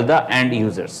humans, all the end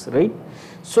users, right?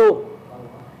 So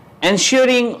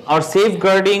ensuring or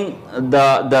safeguarding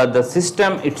the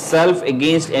system itself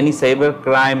against any cyber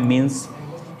crime means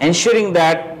ensuring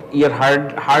that your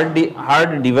hard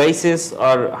devices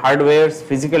or hardwares,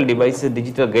 physical devices,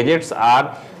 digital gadgets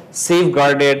are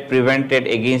safeguarded, prevented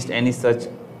against any such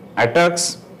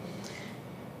attacks.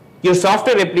 Your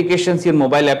software applications, your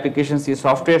mobile applications, your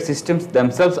software systems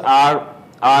themselves are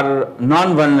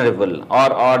non-vulnerable,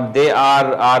 or they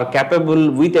are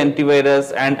capable with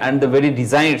antivirus, and the very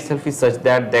design itself is such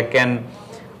that they can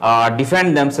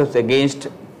defend themselves against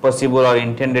possible or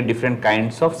intended different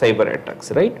kinds of cyber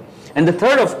attacks, right? And the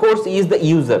third, of course, is the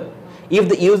user. If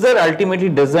the user ultimately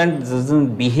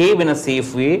doesn't behave in a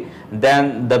safe way,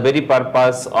 then the very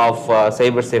purpose of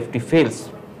cyber safety fails,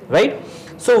 right?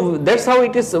 So that's how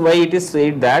it is, why it is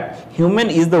said that human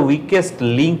is the weakest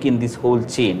link in this whole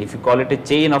chain. If you call it a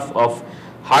chain of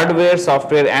hardware,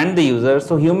 software and the user,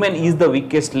 so human is the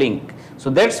weakest link. So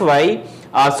that's why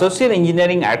social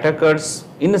engineering attackers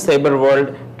in the cyber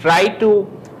world try to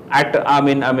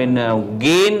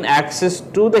gain access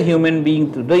to the human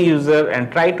being, to the user,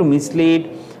 and try to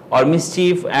mislead or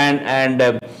mischief, and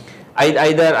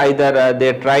either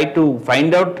they try to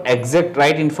find out exact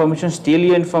right information, steal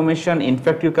your information,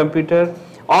 infect your computer,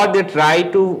 or they try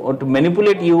to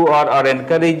manipulate you or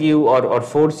encourage you or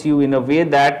force you in a way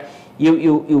that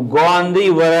you go on the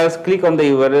URLs, click on the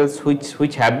URLs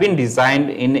which have been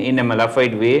designed in a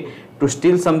malified way to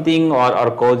steal something or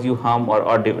cause you harm,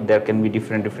 or there can be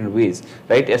different ways,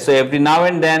 right? So every now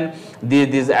and then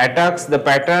these attacks, the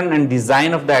pattern and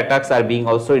design of the attacks are being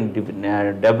also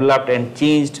developed and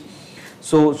changed.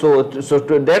 So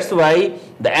that's why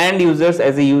the end users,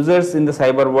 as the users in the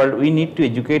cyber world, we need to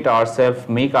educate ourselves,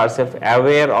 make ourselves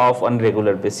aware of on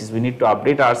regular basis. We need to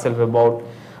update ourselves about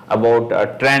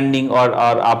trending or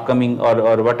upcoming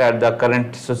or what are the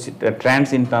current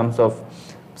trends in terms of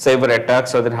cyber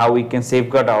attacks, so that how we can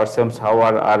safeguard ourselves, how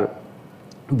our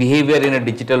behavior in a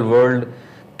digital world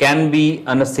can be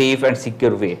in a safe and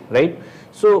secure way, right?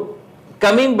 So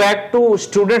coming back to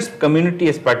students community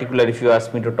as particular, if you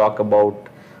ask me to talk about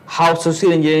how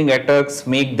social engineering attacks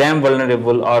make them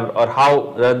vulnerable, or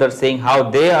how, rather saying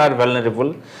how they are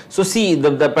vulnerable. So see,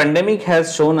 the pandemic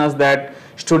has shown us that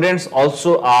students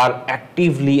also are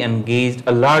actively engaged.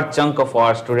 A large chunk of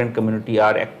our student community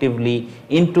are actively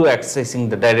into accessing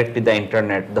directly the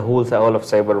internet, the whole of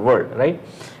cyber world, right?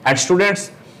 And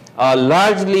students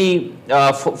largely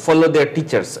follow their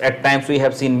teachers. At times we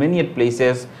have seen many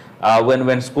places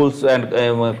when schools and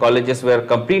colleges were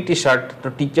completely shut,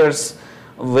 the teachers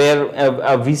where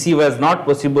a VC was not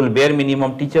possible, bare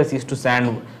minimum, teachers used to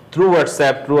send through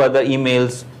WhatsApp, through other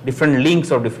emails, different links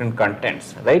or different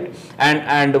contents, right?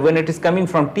 And when it is coming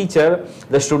from teacher,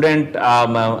 the student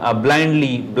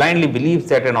blindly believes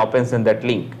that and opens in that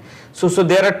link. So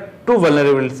there are two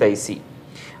vulnerabilities I see.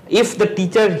 If the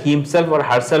teacher himself or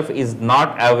herself is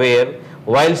not aware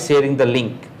while sharing the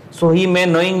link, so he may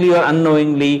knowingly or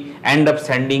unknowingly end up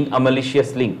sending a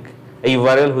malicious link, a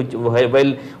URL which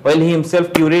while he himself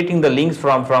curating the links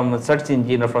from search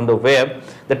engine or from the web,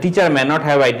 the teacher may not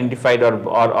have identified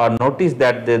or noticed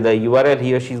that the URL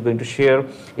he or she is going to share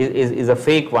is a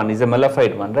fake one, is a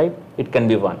malified one, right? It can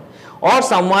be one. Or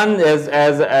someone,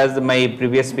 as my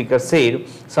previous speaker said,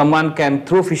 someone can,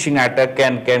 through phishing attack,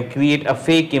 can create a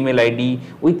fake email ID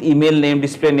with email name,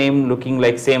 display name looking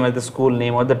like same as the school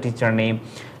name or the teacher name,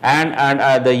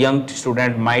 and the young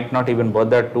student might not even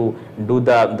bother to do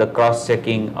the cross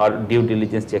checking or due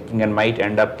diligence checking and might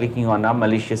end up clicking on a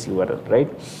malicious URL, right?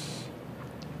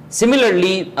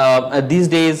 Similarly, these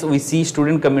days we see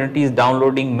student communities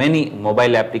downloading many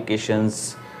mobile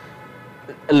applications,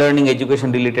 learning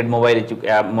education related mobile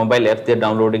apps they're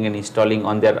downloading and installing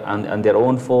on their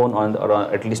own phone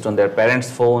or at least on their parents'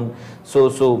 phone.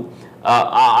 So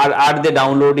are they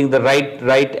downloading the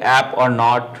right app or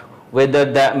not?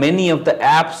 Whether many of the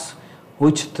apps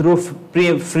which through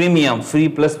free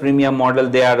plus premium model,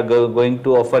 they are going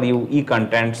to offer you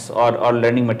e-contents or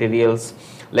learning materials,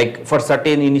 like for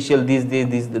certain initial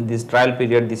this trial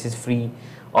period, this is free,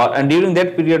 and during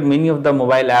that period many of the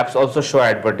mobile apps also show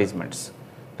advertisements,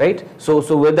 right? So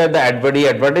whether the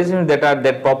advertisements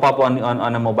that pop up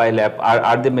on a mobile app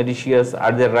are they malicious,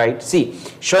 are they right? See,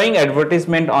 showing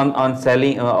advertisement on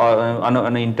selling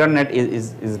on the internet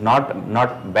is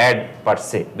not bad per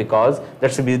se, because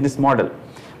that's a business model.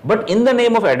 But in the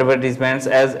name of advertisements,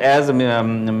 as Ms.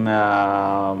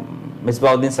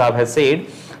 Baudin Saab has said,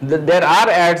 there are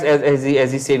ads, as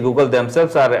he said, Google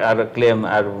themselves are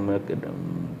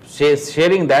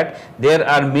sharing that there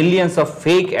are millions of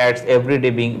fake ads every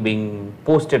day being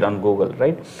posted on Google,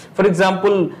 right? For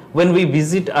example, when we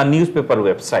visit a newspaper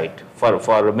website,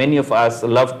 for many of us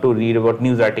love to read about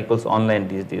news articles online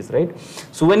these days, right?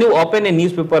 So when you open a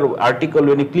newspaper article,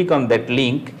 when you click on that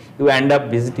link, you end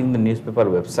up visiting the newspaper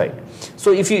website.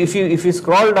 So if you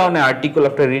scroll down an article,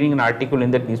 after reading an article in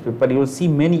that newspaper, you will see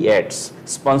many ads,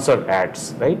 sponsored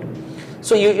ads, right?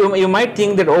 So you might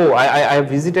think that, oh, I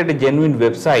visited a genuine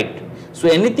website. So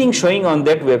anything showing on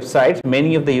that website,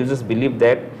 many of the users believe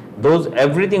that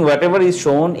everything, whatever is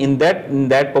shown in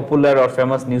that popular or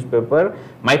famous newspaper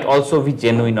might also be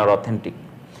genuine or authentic.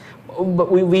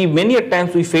 But we many a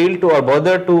times we fail to or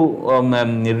bother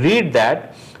to read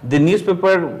that the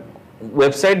newspaper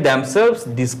website themselves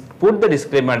put the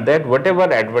disclaimer that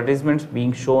whatever advertisements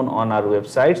being shown on our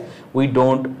websites, we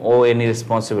don't owe any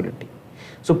responsibility.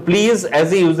 So please,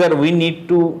 as a user, we need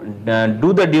to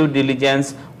do the due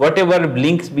diligence. Whatever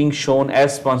links being shown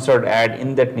as sponsored ad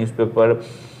in that newspaper,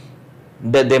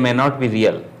 that they may not be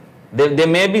real. They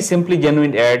may be simply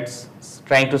genuine ads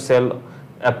trying to sell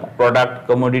a product,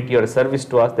 commodity or a service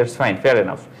to us. That's fine, fair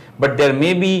enough. But there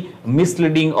may be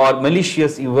misleading or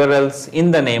malicious URLs in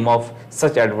the name of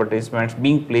such advertisements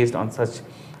being placed on such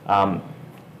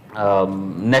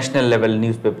national level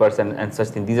newspapers and such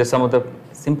things. These are some of the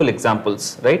simple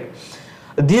examples, right?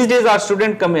 These days our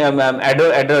student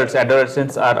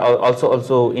adolescents are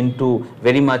also into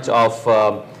very much of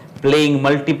playing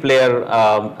multiplayer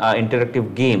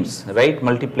interactive games, right?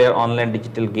 Multiplayer online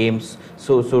digital games.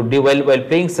 So while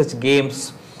playing such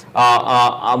games,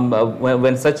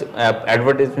 when such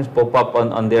advertisements pop up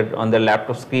on their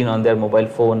laptop screen, on their mobile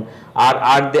phone,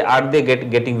 are they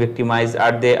getting victimized?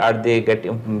 Are they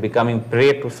becoming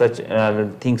prey to such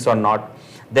things or not?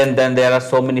 Then there are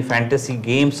so many fantasy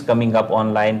games coming up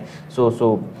online.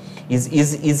 So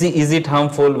is it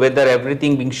harmful? Whether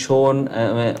everything being shown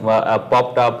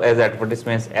popped up as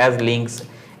advertisements, as links,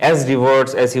 as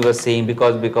rewards, as he was saying,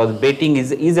 because betting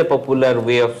is a popular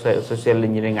way of social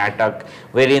engineering attack,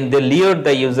 wherein they lure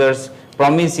the users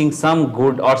promising some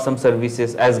good or some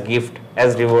services as gift,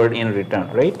 as reward in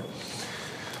return, right?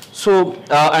 So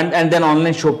and then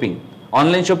online shopping.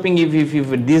 Online shopping, if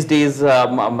these days I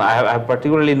have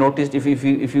particularly noticed, if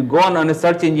you go on a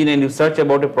search engine and you search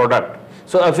about a product,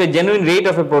 So if a genuine rate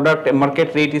of a product, a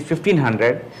market rate is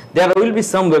 1500, there will be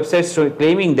some websites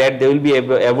claiming that they will be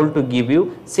able to give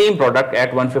you same product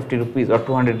at 150 rupees or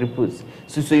 200 rupees.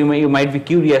 So you might be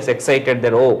curious, excited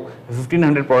that, oh,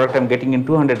 1500 product I'm getting in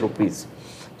 200 rupees.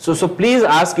 So please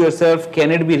ask yourself, can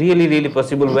it be really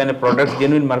possible when a product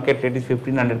genuine market rate is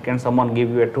 1500, can someone give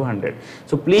you a 200?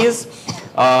 So please,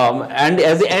 and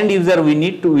as the end user, we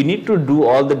need to do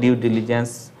all the due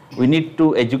diligence. We need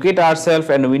to educate ourselves,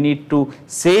 and we need to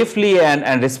safely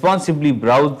and responsibly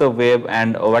browse the web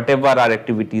and whatever our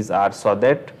activities are, so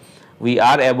that we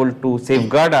are able to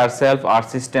safeguard ourselves, our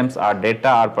systems, our data,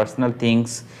 our personal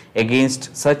things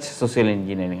against such social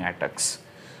engineering attacks.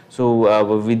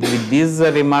 So with these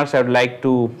remarks, I would like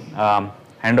to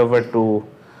hand over to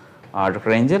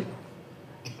Dr. Angel.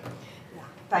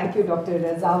 Thank you, Dr.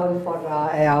 Razawal,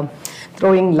 for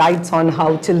throwing lights on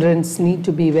how children need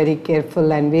to be very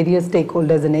careful, and various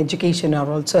stakeholders in education are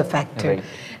also affected. Right.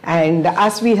 And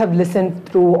as we have listened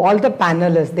through all the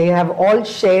panelists, they have all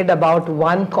shared about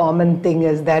one common thing,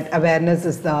 is that awareness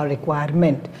is the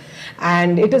requirement.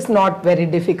 And it is not very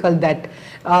difficult that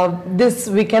this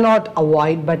we cannot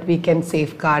avoid, but we can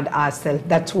safeguard ourselves.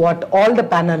 That's what all the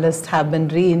panelists have been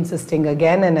re-insisting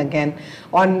again and again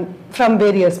on from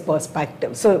various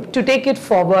perspectives. So to take it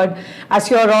forward,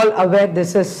 as you're all aware,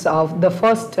 this is the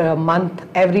first month,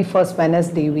 every first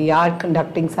Wednesday, we are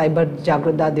conducting Cyber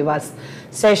Jaagrookta Diwas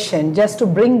session just to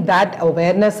bring that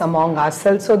awareness among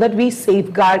ourselves, so that we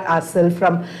safeguard ourselves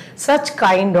from such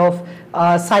kind of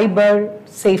cyber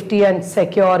safety and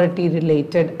security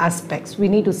related aspects. We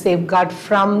need to safeguard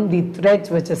from the threats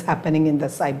which is happening in the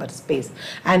cyberspace,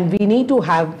 and we need to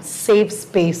have safe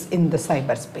space in the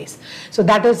cyberspace. So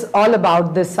that is all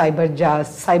about this Cyber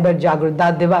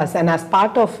Jaagrookta Diwas, and as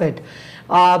part of it,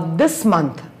 this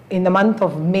month, in the month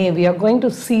of May, we are going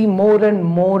to see more and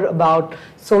more about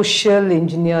social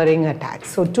engineering attacks.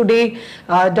 So today,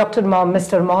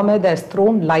 Mr. Mohammed has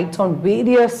thrown lights on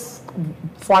various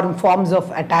forms of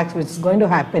attacks which is going to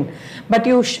happen, but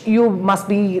you must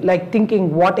be like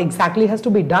thinking what exactly has to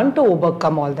be done to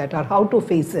overcome all that, or how to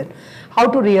face it, how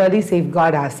to really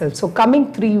safeguard ourselves. So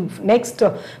coming next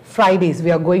Fridays,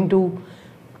 we are going to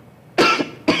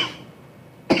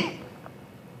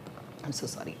I'm so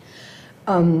sorry.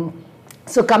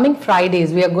 So coming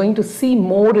Fridays, we are going to see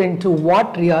more into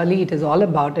what really it is all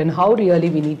about, and how really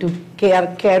we need to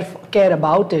care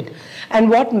about it, and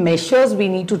what measures we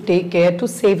need to take care to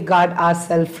safeguard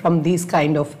ourselves from these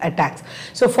kind of attacks.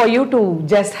 So for you to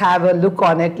just have a look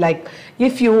on it, like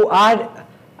if you are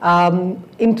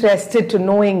interested to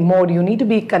knowing more, you need to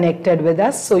be connected with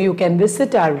us. So you can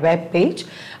visit our web page,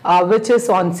 which is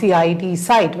on CIT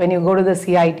site. When you go to the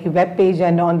CIT web page,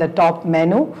 and on the top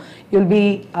menu, you'll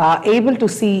be able to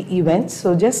see events.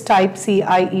 So just type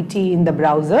CIET in the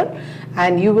browser,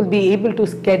 and you will be able to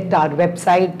get our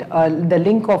website, the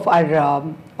link of our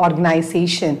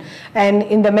organization. And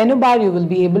in the menu bar, you will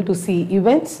be able to see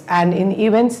events, and in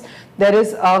events, there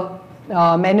is a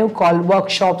menu called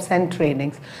workshops and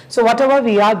trainings. So whatever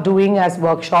we are doing as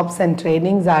workshops and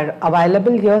trainings are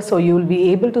available here. So you will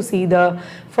be able to see the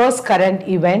first current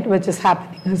event which is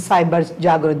happening in Cyber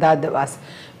Jaagrookta Diwas.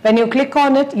 When you click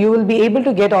on it, you will be able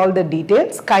to get all the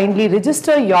details. Kindly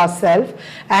register yourself.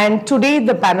 And today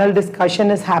the panel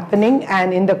discussion is happening,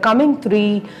 and in the coming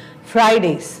 3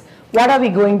 Fridays, what are we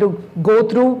going to go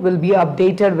through will be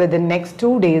updated within next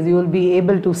 2 days. You will be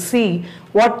able to see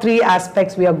what 3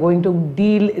 aspects we are going to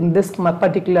deal in this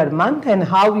particular month, and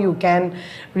how you can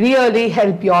really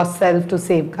help yourself to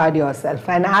safeguard yourself.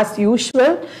 And as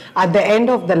usual, at the end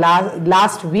of the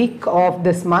last week of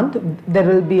this month, there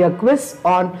will be a quiz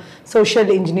on social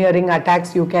engineering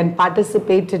attacks. You can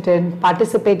participate in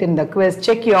the quiz,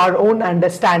 check your own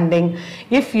understanding.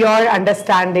 If your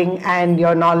understanding and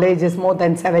your knowledge is more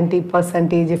than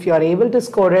 70%, if you are able to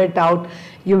score it out,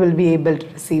 you will be able to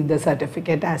receive the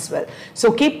certificate as well.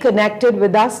 So keep connected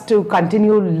with us to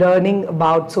continue learning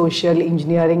about social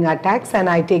engineering attacks. And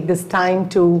I take this time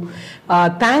to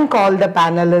thank all the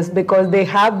panelists, because they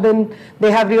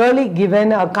have really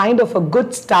given a kind of a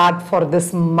good start for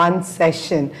this month's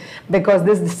session, because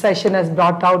this session has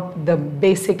brought out the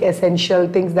basic essential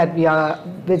things that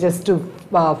which is to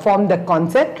form the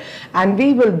concept, and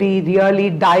we will be really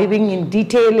diving in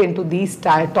detail into these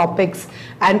topics,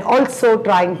 and also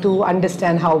trying to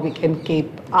understand how we can keep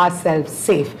ourselves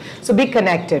safe. So be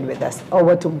connected with us.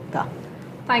 Over to Mukta.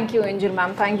 Thank you, Angel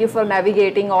ma'am. Thank you for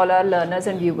navigating all our learners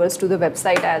and viewers to the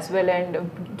website as well,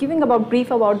 and giving about brief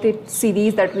about the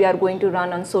series that we are going to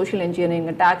run on social engineering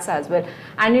attacks as well.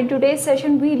 And in today's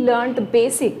session, we learned the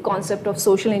basic concept of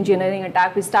social engineering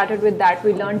attack. We started with that.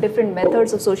 We learned different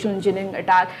methods of social engineering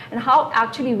attack and how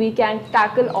actually we can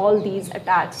tackle all these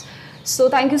attacks. So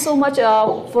thank you so much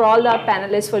for all our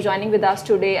panelists for joining with us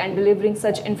today and delivering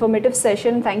such informative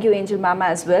session. Thank you, Angel ma'am,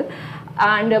 as well.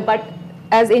 And but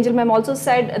as Angel ma'am also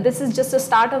said, this is just a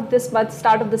start of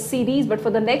the series, but for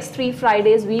the next 3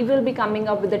 Fridays, we will be coming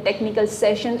up with a technical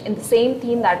session in the same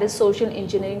theme, that is social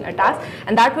engineering attacks,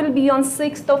 and that will be on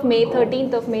 6th of May,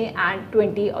 13th of May and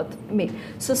 20th of May.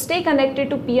 So stay connected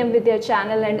to PM Vidya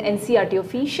channel and NCRT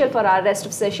official for our rest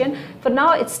of session. For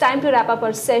now, it's time to wrap up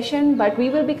our session, but we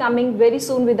will be coming very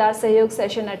soon with our Sahyog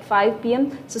session at 5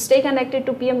 PM. So stay connected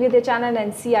to PM Vidya channel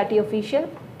and NCRT official.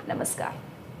 Namaskar.